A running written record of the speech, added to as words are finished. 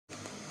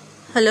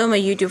Hello my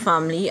YouTube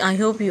family, I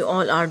hope you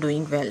all are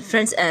doing well.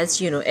 Friends, as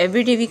you know,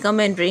 every day we come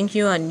and bring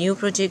you a new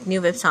project,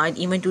 new website.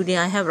 Even today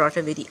I have brought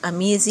a very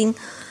amazing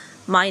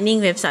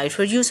mining website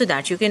for you so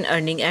that you can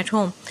earning at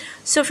home.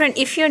 So friend,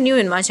 if you're new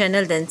in my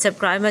channel, then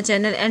subscribe my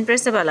channel and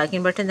press the bell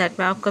icon button that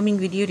my upcoming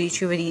video reach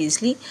you very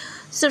easily.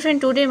 So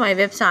friend, today my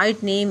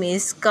website name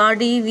is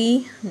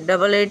KaDeWe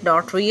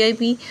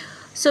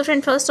So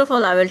friend, first of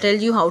all I will tell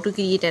you how to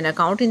create an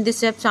account in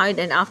this website,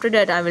 and after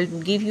that I will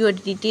give you a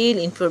detailed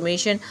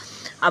information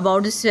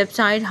about this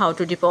website, how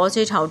to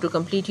deposit, how to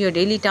complete your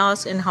daily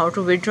tasks, and how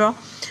to withdraw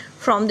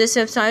from this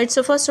website.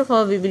 So first of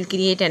all, we will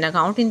create an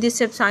account in this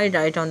website,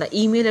 write on the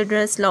email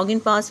address, login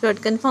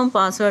password, confirm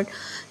password,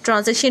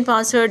 transaction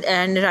password,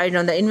 and write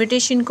on the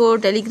invitation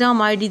code,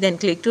 telegram ID, then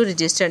click to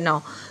register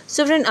now.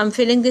 So friend, I'm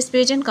filling this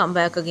page and come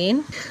back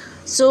again.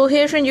 So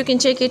here friend, you can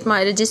check it,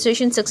 my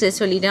registration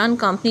successfully done.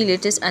 Company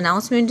latest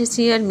announcement is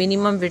here.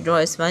 Minimum withdrawal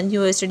is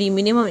 $1,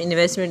 minimum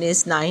investment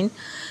is $9.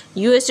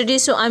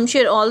 So I'm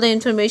sure all the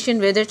information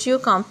whether to your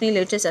company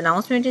latest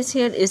announcement is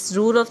here, is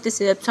rule of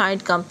this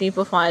website, company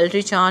profile,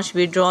 recharge,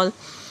 withdrawal,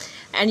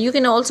 and you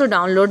can also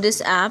download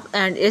this app,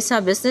 and it's a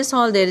business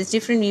hall. There is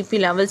different VP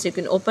levels. You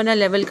can open a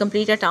level,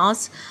 complete a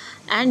task,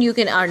 and you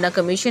can earn a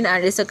commission,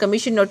 and it's a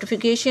commission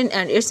notification,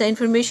 and it's the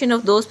information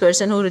of those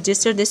person who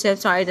registered this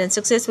website and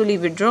successfully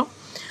withdraw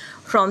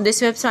from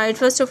this website.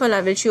 First of all,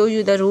 I will show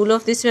you the rule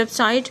of this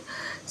website.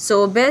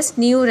 So best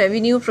new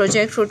revenue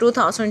project for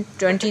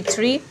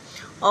 2023,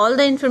 all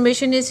the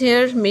information is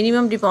here.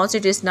 Minimum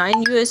deposit is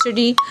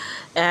 $9,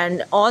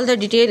 and all the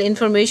detailed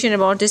information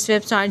about this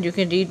website you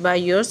can read by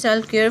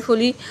yourself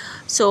carefully.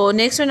 So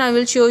next one, I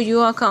will show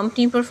you a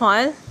company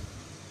profile,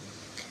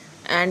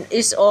 and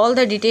it's all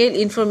the detailed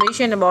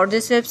information about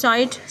this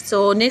website.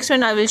 So next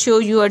one, I will show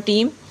you a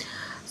team.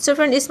 So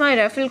friend, it's my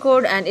referral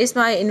code and it's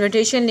my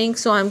invitation link.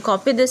 So I'm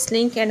copy this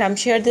link and I'm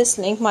share this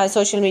link my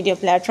social media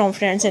platform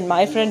friends, and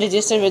my friend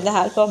register with the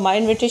help of my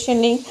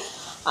invitation link.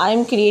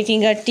 I'm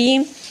creating a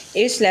team.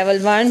 It's level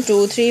 1,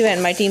 2, 3.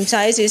 When my team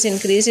size is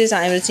increases,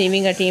 I am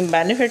receiving a team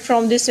benefit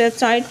from this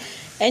website,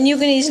 and you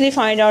can easily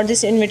find out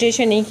this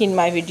invitation link in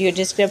my video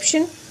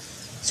description.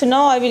 So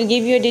now I will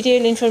give you a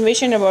detailed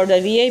information about the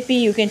VIP.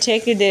 You can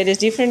check it. There is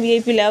different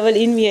VIP level.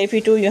 In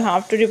VIP 2, you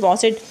have to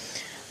deposit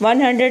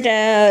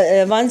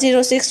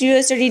 106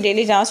 USD.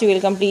 Daily task you will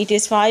complete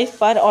is 5.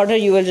 Per order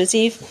you will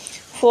receive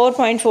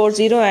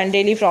 4.40, and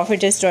daily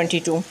profit is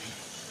 22.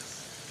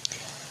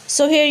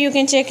 So here you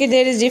can check it.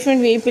 There is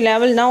different VIP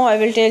level. Now I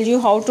will tell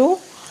you how to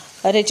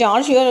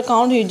recharge your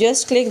account. You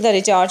just click the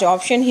recharge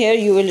option. Here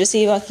you will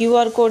receive a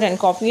QR code and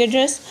copy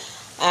address,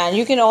 and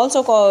you can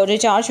also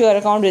recharge your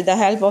account with the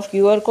help of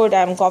QR code.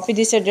 I am copy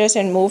this address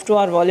and move to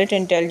our wallet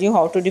and tell you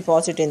how to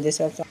deposit in this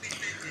website.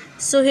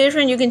 So here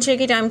friend, you can check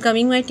it. I'm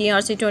coming my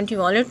TRC20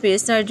 wallet,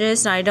 paste the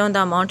address, write down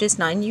the amount is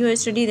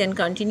 $9, then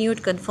continue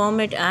it, confirm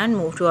it, and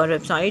move to our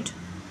website.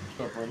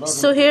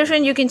 So here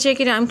friend, you can check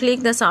it. I'm click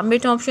the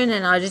submit option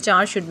and our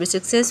recharge should be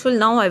successful.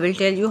 Now I will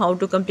tell you how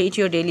to complete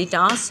your daily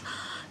tasks.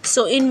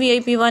 So in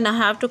VIP 1, I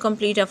have to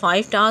complete a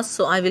 5 tasks.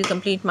 So I will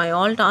complete my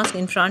all tasks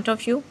in front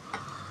of you.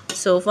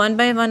 So one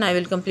by one I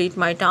will complete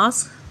my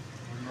task.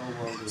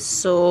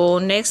 So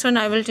next one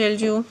I will tell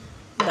you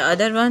the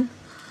other one.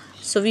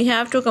 So we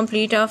have to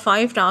complete our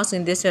 5 tasks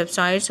in this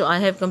website. So I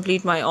have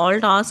complete my all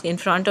tasks in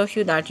front of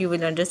you, that you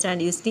will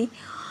understand easily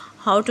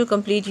how to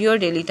complete your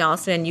daily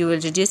tasks when you will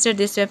register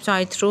this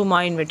website through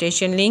my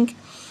invitation link,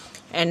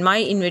 and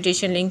my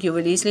invitation link you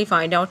will easily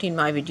find out in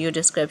my video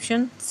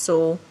description.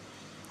 So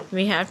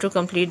we have to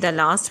complete the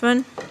last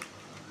one.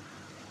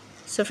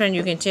 So friend,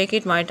 you can check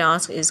it. My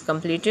task is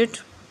completed.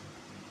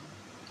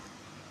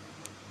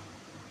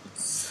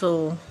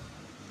 So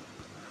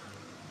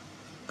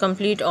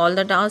complete all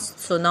the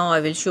tasks. So now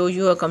I will show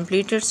you a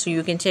completed. So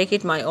you can check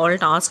it. My all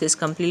task is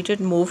completed.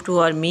 Move to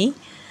our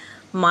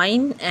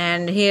mine,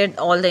 and here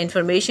all the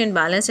information.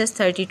 Balance is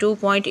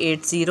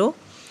 32.80,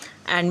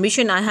 and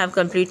mission I have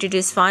completed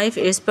is 5.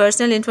 Is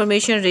personal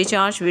information,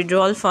 recharge,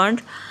 withdrawal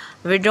fund,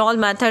 withdrawal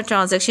method,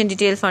 transaction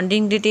detail,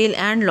 funding detail,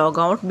 and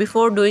logout.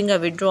 Before doing a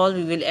withdrawal,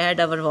 we will add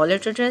our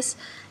wallet address,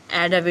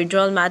 add a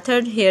withdrawal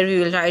method. Here we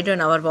will write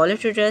on our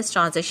wallet address,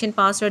 transaction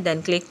password,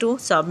 then click to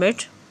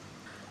submit.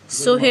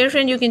 So here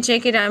friend, you can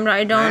check it. I am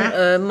write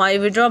down my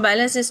withdrawal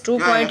balance is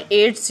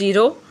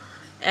 2.80,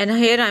 and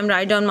here I am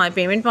write down my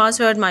payment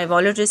password. My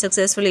wallet is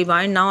successfully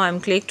bind. Now I am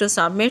click to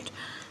submit,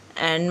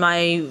 and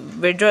my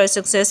withdrawal is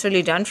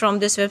successfully done from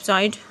this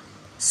website.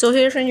 So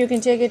here friend, you can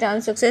check it. I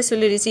am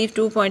successfully received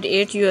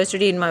 2.8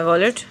 USD in my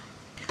wallet.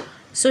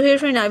 So here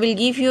friend, I will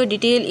give you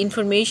detailed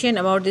information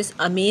about this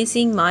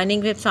amazing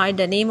mining website.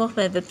 The name of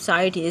my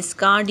website is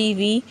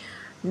KaDeWe.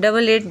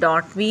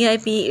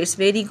 VIP. It's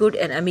very good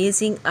and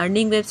amazing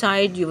earning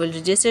website. You will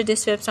register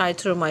this website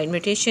through my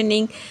invitation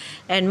link,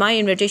 and my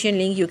invitation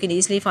link you can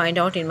easily find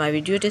out in my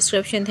video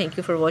description. Thank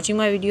you for watching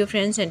my video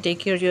friends, and take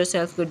care of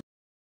yourself. Good.